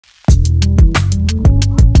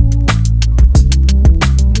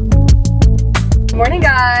Morning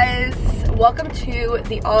guys, welcome to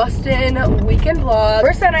the Austin weekend vlog.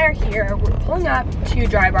 Marissa and I are here. We're pulling up to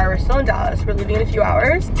Dry Bar. We're still in Dallas. We're leaving in a few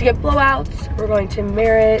hours to get blowouts. We're going to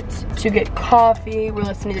Merritt to get coffee. We're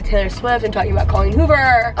listening to Taylor Swift and talking about Colleen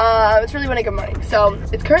Hoover. It's really been a good morning. So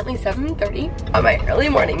it's currently 7:30 on my early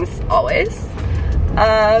mornings always.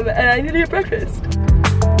 And I need to get breakfast.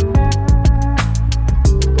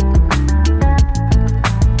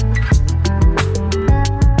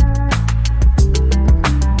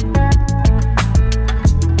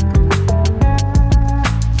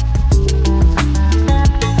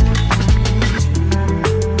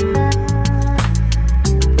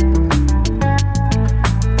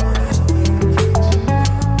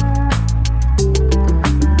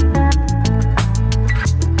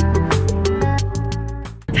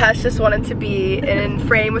 Tess just wanted to be in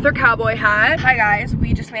frame with her cowboy hat. Hi guys,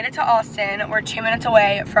 we just made it to Austin. We're 2 minutes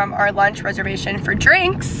away from our lunch reservation for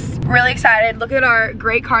drinks. Really excited. Look at our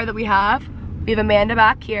great car that we have. We have Amanda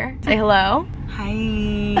back here. Say hello.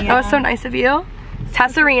 Hi. That was so nice of you.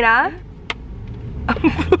 Tessarina.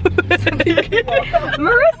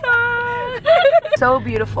 Marissa. So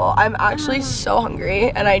beautiful. I'm actually so hungry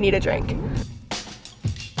and I need a drink.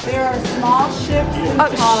 There are small ships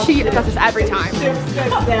and tall She does this every time. ships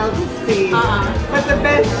that sail to sea. But the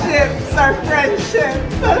best ships are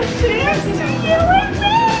friendships. So cheers to you and me.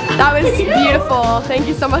 That was beautiful. Thank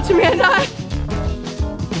you so much, Amanda.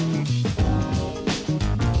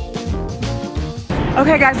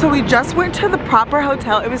 Okay guys, so we just went to the proper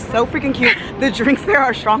hotel. It was so freaking cute. The drinks there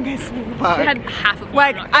are strong as fuck. We had half of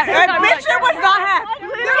Like, one. I bitch, it was not half.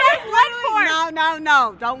 Literally 1/4.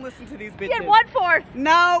 No. Don't listen to these bitches. We had 1/4.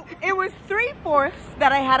 No, it was 3/4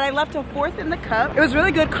 that I had. I left a 1/4 in the cup. It was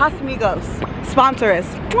really good. Casamigos. Sponsor us.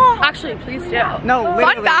 Actually, please do. No, Fun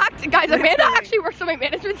literally. fact, guys, Amanda Literally. actually works on my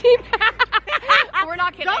management team. We're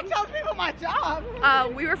not kidding. Don't tell people my job.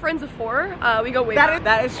 We were friends before. We go way back.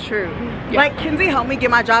 That is true. Yeah. Like, Kenzie helped me get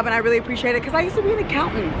my job and I really appreciate it because I used to be an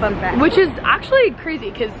accountant. Fun fact. Which is actually crazy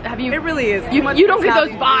because have you? It really is. You Too don't much get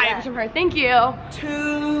those personality vibes from her. Thank you. for that.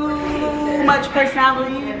 Too much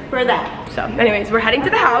personality for that. So, anyways, we're heading to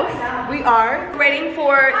the house. We are. We're waiting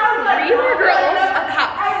for 3 more girls at the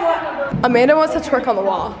house. Amanda wants to twerk on the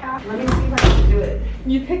wall. Let me see if I can do it.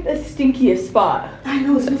 You picked the stinkiest spot. I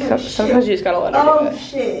know. Sometimes you just gotta let her do it.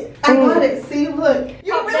 Shit. I got it. See, look.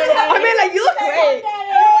 You really have Amanda, you look great.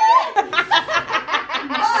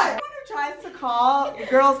 Anyone who tries to call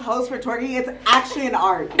girls hoes for twerking, it's actually an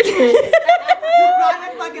art. You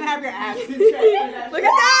gotta fucking have your ass in check. Look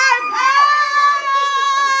at that!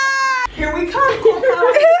 Here we come.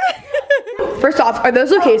 First off, are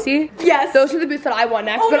those Lucchese? Yes. Those are the boots that I want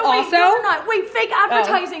next, Oh, but no, wait, also they're not. Wait, fake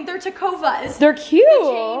advertising. They're Tecovas. they're cute.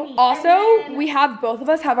 Jamie. Also, And then- we have both of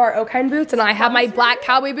us have our Okine boots, and I have my black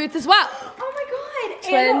cowboy boots as well. Oh my god.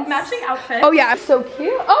 Twins. And matching outfit. Oh yeah, so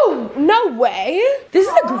cute. Oh no way! This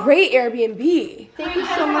is a great Airbnb. Thank you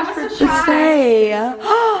so much for Let's say,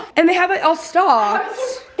 and they have it all stocked.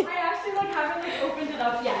 I actually haven't opened it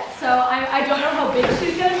up yet, so I don't know how big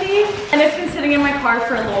she's gonna be, and it's been sitting in my car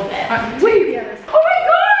for a little bit. Wait! Oh my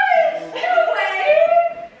gosh! No way!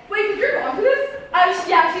 Wait, did your mom do this?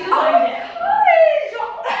 Yeah, she designed it. Oh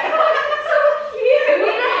my god, that's so cute! We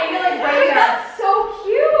need to hang it right Wait, here. that's so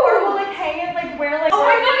cute! Or we'll hang it where Oh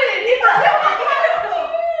my god, it's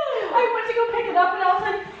I went to go pick it up and I was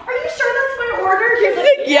like, are you sure that's my order? He's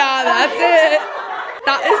like, yeah, that's it.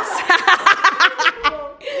 That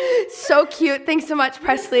is so cute. Thanks so much,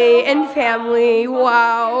 Presley and family.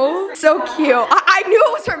 Wow. So cute. I knew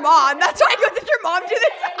it was her mom. That's why I go, did your mom do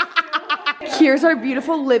this? Here's our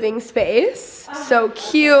beautiful living space. So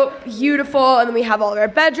cute, beautiful. And then we have all of our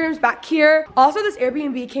bedrooms back here. Also, this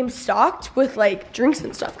Airbnb came stocked with like drinks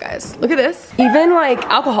and stuff, guys. Look at this. Even like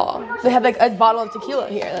alcohol. They have like a bottle of tequila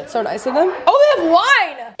here. That's so nice of them. Oh, they have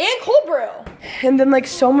wine and cold brew. And then like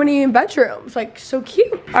so many bedrooms, like so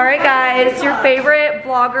cute. All right guys, your favorite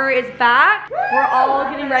vlogger is back. We're all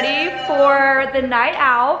getting ready for the night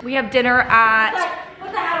out. We have dinner at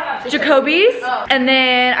Jacoby's, and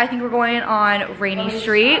then I think we're going on Rainy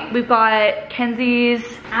Street. We've got Kenzie's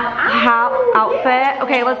outfit.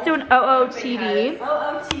 Okay, let's do an OOTD.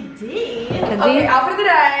 OOTD? Kenzie? Okay, outfit of the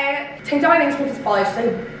day. Tank top, I think is Princess Polly, just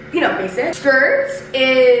like, you know, basic. Skirts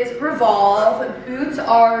is Revolve. Boots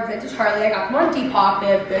are Vintage Harley. I got them on Depop. They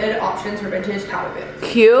have good options for vintage cowboy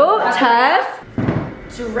boots. Cute. Tess?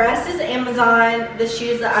 Dress is Amazon. The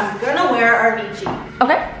shoes that I'm gonna wear are Nietzsche.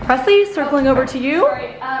 Okay, Presley, circling over to you.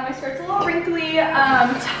 Sorry, my skirt's a little wrinkly.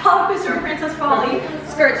 Top is from Princess Polly.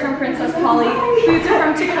 Skirt's from Princess Polly. Boots are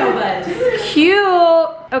from Tacobas. Cute.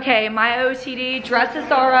 Okay, my OTD dress is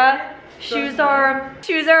Zara. Shoes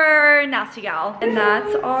are Nasty Gal. And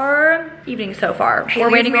that's our evening so far.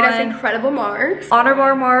 We're waiting made us on incredible marks. Honor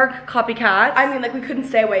Bar Mark, Copycat. I mean, like, we couldn't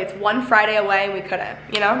stay away. It's one Friday away and we couldn't,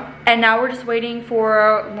 you know? And now we're just waiting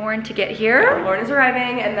for Lauren to get here. Lauren is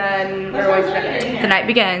arriving and then we're going to dinner. The night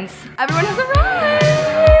begins. Everyone has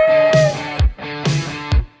arrived!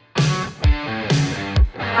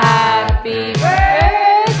 Happy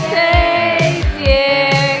birthday,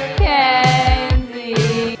 dear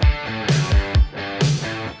Kenzie.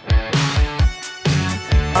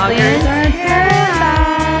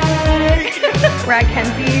 We're at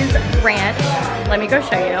Kenzie's ranch. Let me go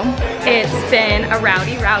show you. It's been a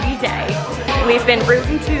rowdy, rowdy day. We've been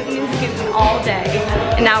rootin', tootin', and scootin' all day.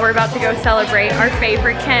 And now we're about to go celebrate our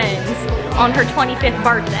favorite Kenz on her 25th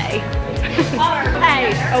birthday.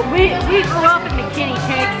 Hey, we grew up in McKinney,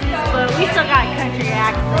 Texas, but we still got a country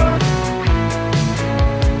accent.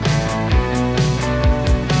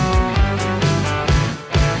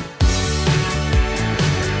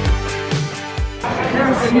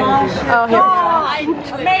 Small ship. Oh, here we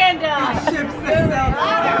go. Amanda! Ships that sail.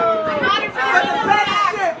 For the best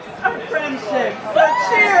ships of friendship. So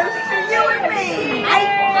cheers to you and me.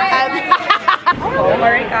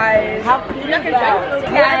 Alright, guys. How cute is that?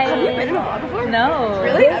 Have you been in a vlog before? No.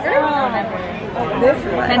 Really? Ever?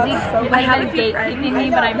 Kenzie, I have a gatekeeping me,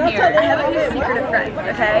 but I'm here. I have a few secretive friends,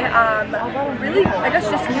 okay? Really, I guess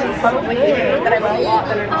just probably that I love a lot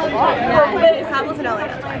better than a lot. But it's Apples in LA,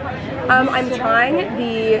 that's why. I'm trying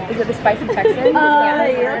the, is it the Spicy Texan? I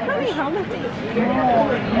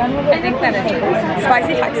think that is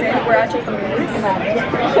Spicy Texan, we're at Jacob's.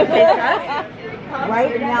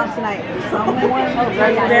 Right now tonight.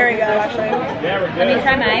 Very good, actually. Let me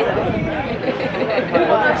try mine.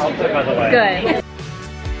 Good.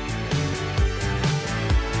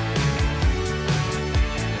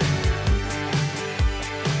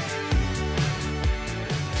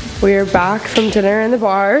 We're back from dinner in the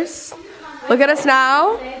bars. Look at us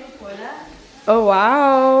now. Oh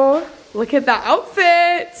wow. Look at that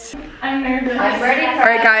outfit. I'm nervous.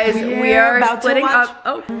 Alright guys, we are about to splitting watch- up.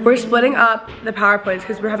 Oh, we're splitting up the PowerPoints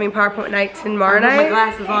because we're having PowerPoint night tomorrow I put my night.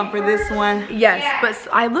 glasses on for this one. Yes, but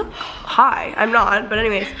I look high. I'm not, but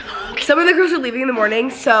anyways. Some of the girls are leaving in the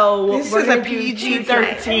morning, so This we're is gonna a do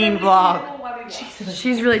PG-13 vlog.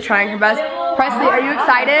 She's really trying her best. Presley, are you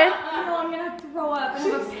excited? No, I'm gonna throw up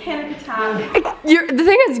and have a panic attack. The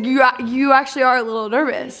thing is, you actually are a little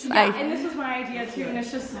nervous. Yeah, and this was my idea too, and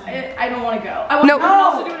it's just, I don't want to go. I want No. no one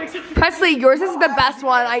else to do it except for Presley, yours is the best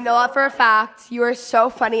one. I know that for a fact. You are so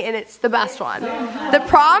funny, and it's the best one. The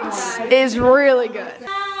prompt is really good.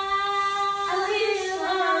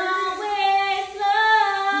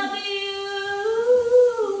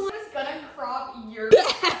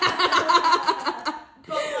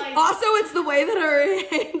 Also, it's the way that our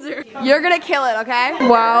hands are. You're gonna kill it, okay?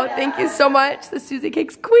 Wow, thank you so much, the Susie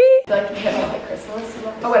Cake's queen. Like Christmas.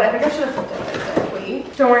 Oh wait, I think I should have flipped it like queen.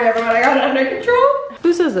 Don't worry, everyone, I got it under control.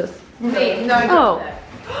 Who says this? Me. No, Oh.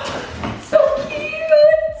 It's so cute.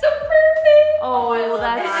 It's so perfect. Oh,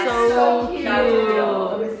 that's so cute.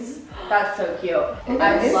 That's so cute.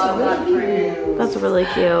 I love that print. That's really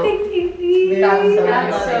cute. That's so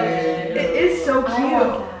cute. It is so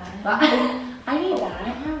cute. I need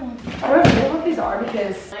that. I don't know what these are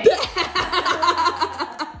because.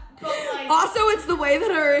 Also, it's the way that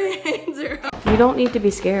our hands are. You don't need to be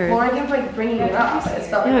scared. Lauren kept like bringing it up. I just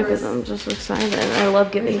felt Yeah, like because I'm just excited. I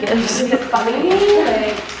love giving gifts. Is it funny?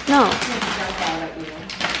 Like, No.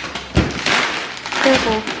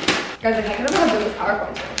 Careful. guys, I can't get over how good this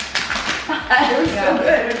PowerPoint is. It was so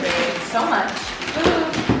good. So much.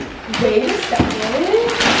 Wait a second.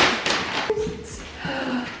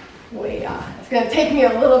 Wait, it's gonna take me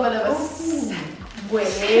a little bit of a wait.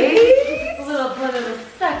 A little bit of a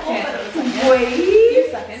second. Wait.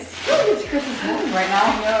 Seconds. It's Christmas morning right now. I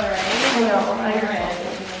know, right? I know.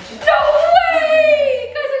 No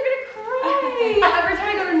way! Guys, I'm gonna cry. Every time I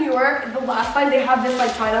go to New York, the last time they have this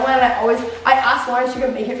like China one, and I asked Lauren if she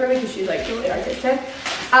could make it for me because she's like really artistic.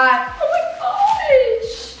 Oh my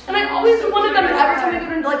gosh! And I always wanted them, and every time I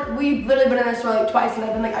go to like, we've literally been in this store like twice, and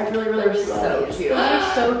I've been like, I really want these. So cute.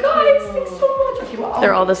 They're so guys, thanks so much. Okay, well,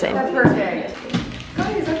 They're all the same. That's perfect.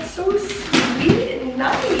 Guys, that's so sweet and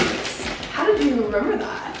nice. How did you remember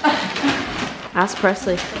that? Ask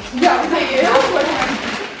Presley. Yeah, was it you?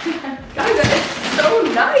 Guys, that is so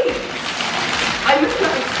nice. I missed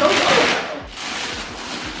that so long ago.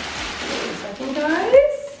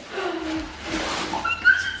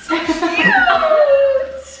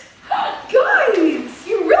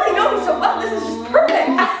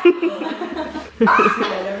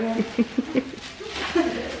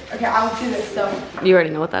 Here, I'll do this, so. You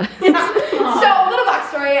already know what that is. So, a little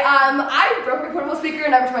backstory. I broke my portable speaker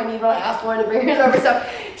and never to my knee when I asked Lauren to bring hers over, so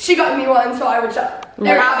she got me one, so I would shut.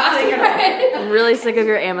 I'm really sick of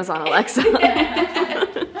your Amazon Alexa.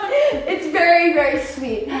 It's very, very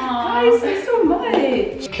sweet. Guys, thanks so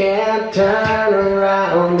much. Can't turn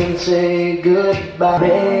around and say goodbye.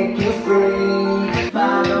 Make you free.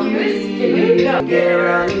 Follow me.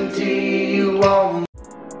 Guarantee you won't.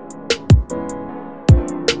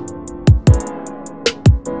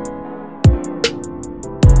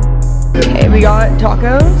 Okay, we got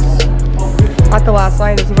tacos at the last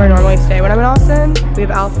night. This is where I normally stay when I'm in Austin. We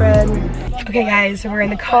have Alfred. Okay guys, so we're in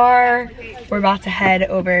the car. We're about to head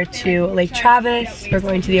over to Lake Travis. We're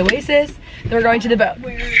going to the Oasis. Then we're going to the boat.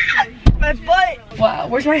 My butt! Wow,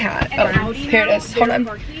 where's my hat? Oh, here it is. Hold on.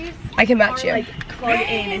 I can match you. Plug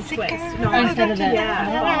in and twist. No, instead of that.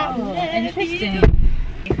 Yeah. Oh, interesting.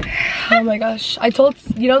 Oh my gosh. I told,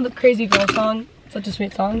 you know the Crazy Girl song? Such a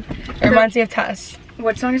sweet song. It reminds me of Tess.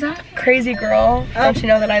 What song is that? Crazy Girl. Don't you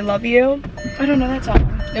know that I love you? I don't know that song.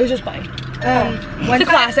 It was just playing. It's a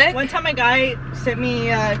classic. One time a guy sent me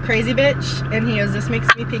Crazy Bitch, and he goes, "This makes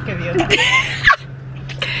me think of you."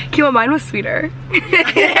 Kima, mine was sweeter.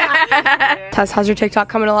 Tess, how's your TikTok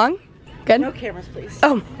coming along? Good? No cameras, please.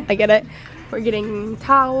 Oh, I get it. We're getting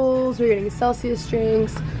towels, we're getting Celsius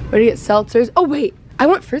drinks, we're gonna get seltzers. Oh wait, I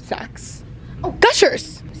want fruit snacks. Oh,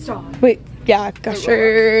 Gushers! Stop. Wait, yeah,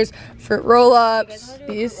 Gushers, fruit roll-ups,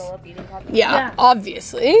 these. Yeah,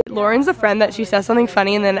 obviously. Lauren's a friend that she says something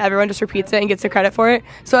funny and then everyone just repeats it and gets the credit for it.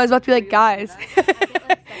 So I was about to be like, guys.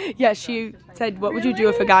 Yeah, she said, what would you do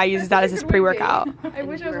if a guy uses that as his pre-workout? I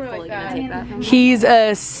wish I was fully gonna take that.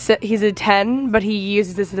 He's a 10, but he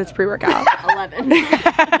uses this as his pre-workout. 11.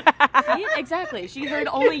 See? Exactly. She heard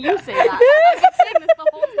only you say that. I've been saying this the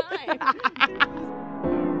whole time.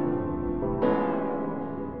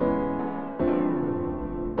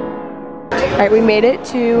 Alright, we made it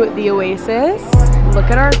to the Oasis. Look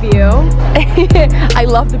at our view. I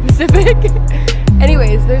love the Pacific.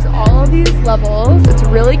 Anyways, there's all of these levels. It's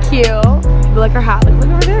really cute. We like our hat. Like, look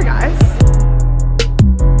over there, guys.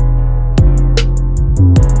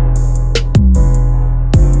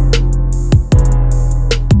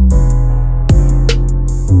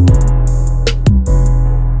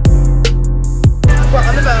 We're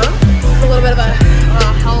on the boat. It's a little bit of a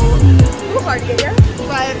hell, a little hard to get here,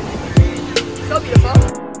 but so beautiful.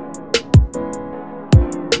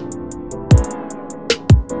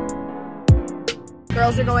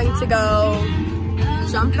 Girls are going to go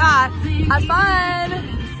jump that. Have fun!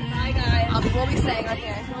 Bye guys. We'll be staying on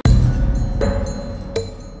here.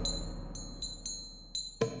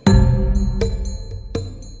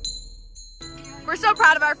 We're so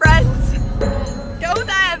proud of our friends. Go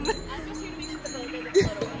them!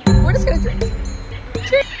 We're just gonna drink.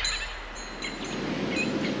 Cheers!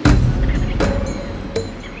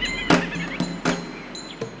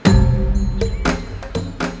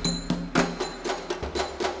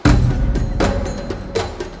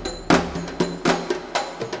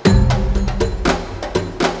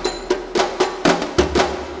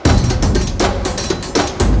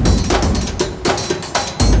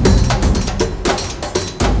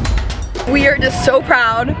 We are just so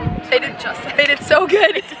proud. They did so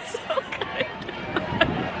good.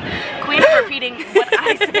 Queen of repeating what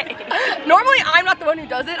I say. Normally, I'm not the one who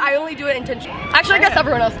does it. I only do it intentionally. Actually, I guess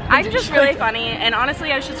everyone else. I'm just really funny, and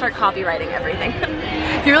honestly, I should start copywriting everything.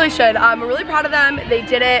 You really should. We're really proud of them. They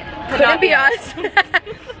did it. Couldn't be us.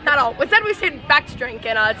 Not all. Instead, we stayed back to drink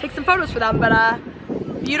and take some photos for them. But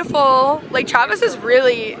beautiful. Lake Travis is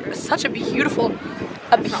really such a beautiful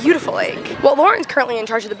lake. Well, Lauren's currently in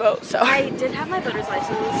charge of the boat, so. I did have my boater's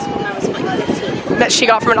license when I was like 15. That she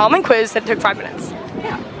got from an almond quiz that took 5 minutes.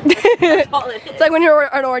 Yeah. That's all it is. It's like when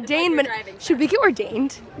you're an ordained. Should we get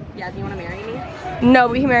ordained? Yeah, do you want to marry me? No,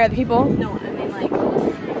 we can marry other people. No, I mean like.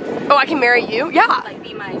 Oh, I can marry you? Yeah. Like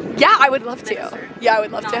be my. Yeah, I would love to. Minister. Yeah, I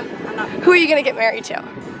would love to. I'm not. Who are you gonna get married to?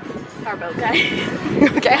 Our boat guy.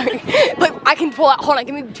 Okay. Look, I can pull out. Hold on,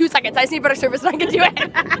 give me 2 seconds. I just need better service and I can do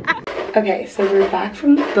it. Okay, so we're back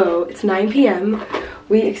from the boat. It's 9 p.m.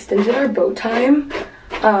 We extended our boat time.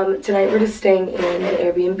 Tonight we're just staying in an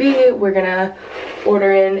Airbnb. We're gonna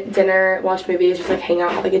order in dinner, watch movies, just like hang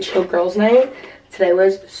out, have like a chill girls night. Today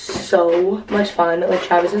was so much fun. Like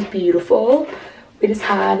Travis is beautiful. We just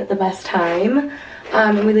had the best time.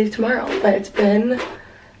 And we leave tomorrow. But it's been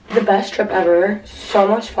the best trip ever. So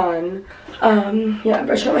much fun. Yeah, I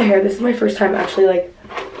brushed out my hair. This is my first time actually like,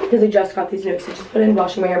 because I just got these new, so I just put in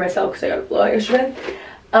washing my hair myself because I got a blowout yesterday.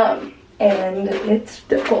 And it's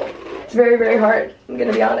difficult. It's very, very hard, I'm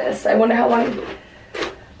gonna be honest. I wonder how long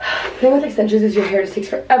thing with extensions is your hair just takes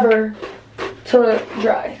forever to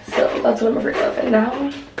dry. So that's what I'm afraid of. And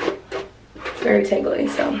now it's very tangly,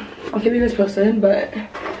 so I'll keep you guys posted, but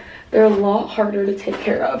they're a lot harder to take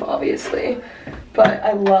care of, obviously. But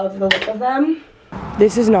I love the look of them.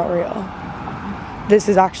 This is not real. This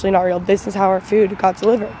is actually not real. This is how our food got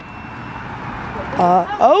delivered.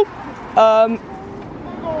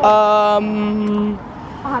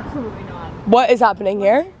 Absolutely not. What is happening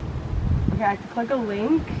here? Okay, I have to click a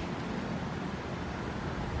link.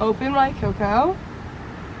 Open my Coco.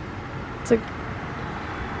 It's like,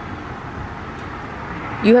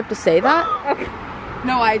 You have to say that?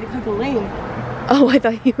 no, I had to click a link. Oh, I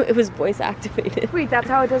thought it was voice activated. Wait, that's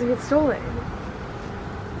how it doesn't get stolen.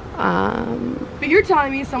 But you're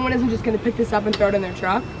telling me someone isn't just gonna pick this up and throw it in their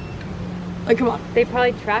truck? Like, come on. They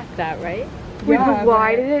probably tracked that, right? Wait, but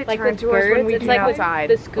why did it like turn the to us when we it's came like outside?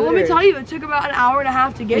 the scooter. Well, let me tell you, it took about an hour and a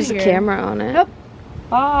half to get There's here. a camera on it. Yep.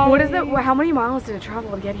 Bye. What is it? How many miles did it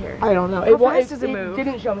travel to get here? I don't know. How fast does it move?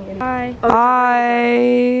 Didn't show me anything. Bye.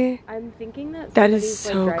 Bye. I'm thinking that That is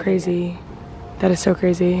so crazy. That is so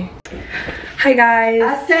crazy. Hi guys.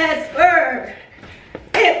 I said, "Bird,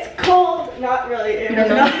 it's cold." Not really. It was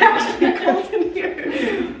not actually cold in here.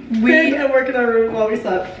 We didn't work in our room while we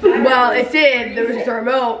slept. Well, it did. There was just a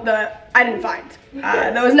remote that I didn't find.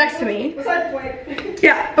 That was next to me. Besides the point.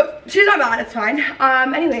 Yeah, but she's not mad. It's fine.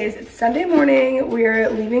 Anyways, it's Sunday morning. We're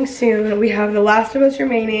leaving soon. We have the last of us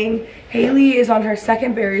remaining. Haley is on her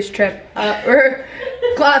second berries trip, or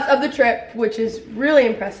class of the trip, which is really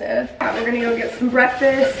impressive. We're gonna go get some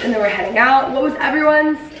breakfast, and then we're heading out. What was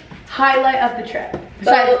everyone's highlight of the trip?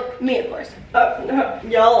 Besides me, of course.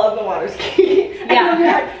 Y'all love the water ski.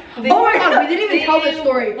 Yeah. Oh my god, we didn't even tell the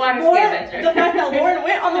story. The fact that Lauren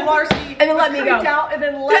went on the water ski And then let me go. out and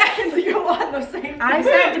then let Kenzie go on the same. I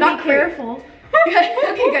said to Not be clear. careful.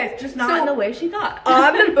 Okay guys, Just not in the way she thought.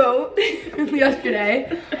 on the boat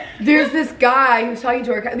yesterday, there's this guy who's talking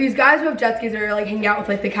to her. These guys who have jet skis are like hanging out with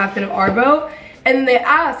like the captain of our boat, and they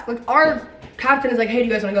ask, like, our captain is like, hey, do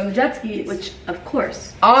you guys want to go on the jet skis? Which, of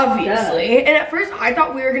course. Obviously. And at first I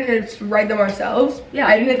thought we were gonna just ride them ourselves. Yeah.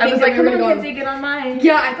 I didn't think was that like, we were come gonna on, go Kenzie, get on mine.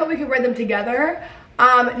 Yeah, I thought we could ride them together.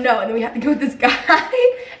 No, and then we had to go with this guy.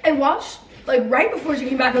 And like right before she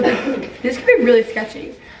came back, I was like, this could be really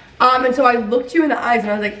sketchy. And so I looked you in the eyes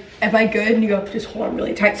and I was like, am I good? And you go, just hold on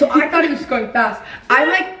really tight. So I thought he was just going fast. I'm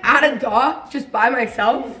like at a dock just by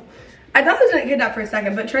myself. I thought I was gonna kidnap for a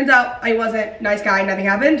second, but it turns out I wasn't. Nice guy, nothing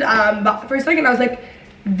happened. But for a second I was like,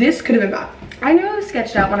 this could have been bad. I knew I was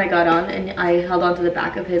sketched out when I got on, and I held on to the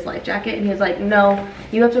back of his life jacket, and he was like, no,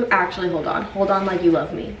 you have to actually hold on like you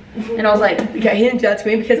love me. And I was like, Yeah, he didn't do that to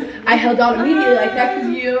me because I held on immediately like that because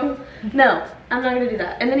you. no, I'm not gonna do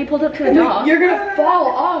that. And then he pulled up to the dock. You're gonna fall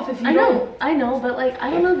off if you don't. I know, but like, I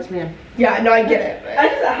don't know this man. Yeah, no, I get it. I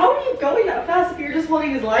just, how are you going that fast if you're just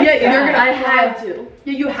holding his life? Yeah, you're gonna. I had to.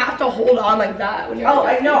 Yeah, you have to hold on like that when you're. Oh,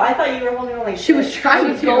 I know. I thought you were holding on like. She was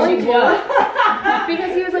trying to. Going to.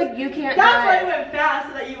 Because he was like, you can't That's why drive. it went fast,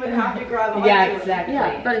 so that you would have to grab on. Yeah, exactly.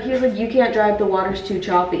 Yeah, but he was like, you can't drive, the water's too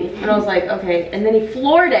choppy. And I was like, okay. And then he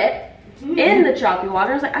floored it in the choppy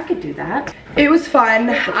water. I was like, I could do that. It was fun.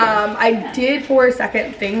 I did for a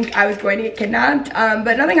second think I was going to get kidnapped,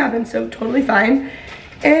 but nothing happened, so totally fine.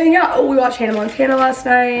 And yeah, we watched Hannah Montana last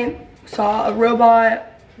night, saw a robot.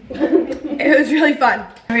 It was really fun.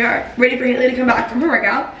 Here we are, ready for Haley to come back from her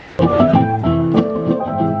workout.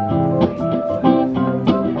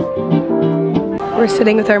 We're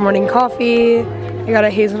sitting with our morning coffee. I got a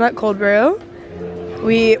hazelnut cold brew.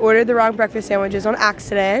 We ordered the wrong breakfast sandwiches on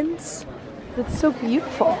accident. It's so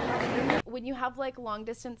beautiful. When you have like long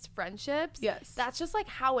distance friendships, Yes. that's just like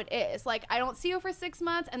how it is. Like I don't see you for 6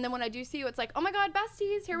 months, and then when I do see you, it's like, oh my god,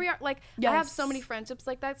 besties, here we are. Like I have so many friendships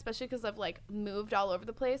like that, especially because I've like moved all over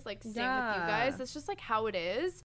the place. Like same with you guys. It's just like how it is.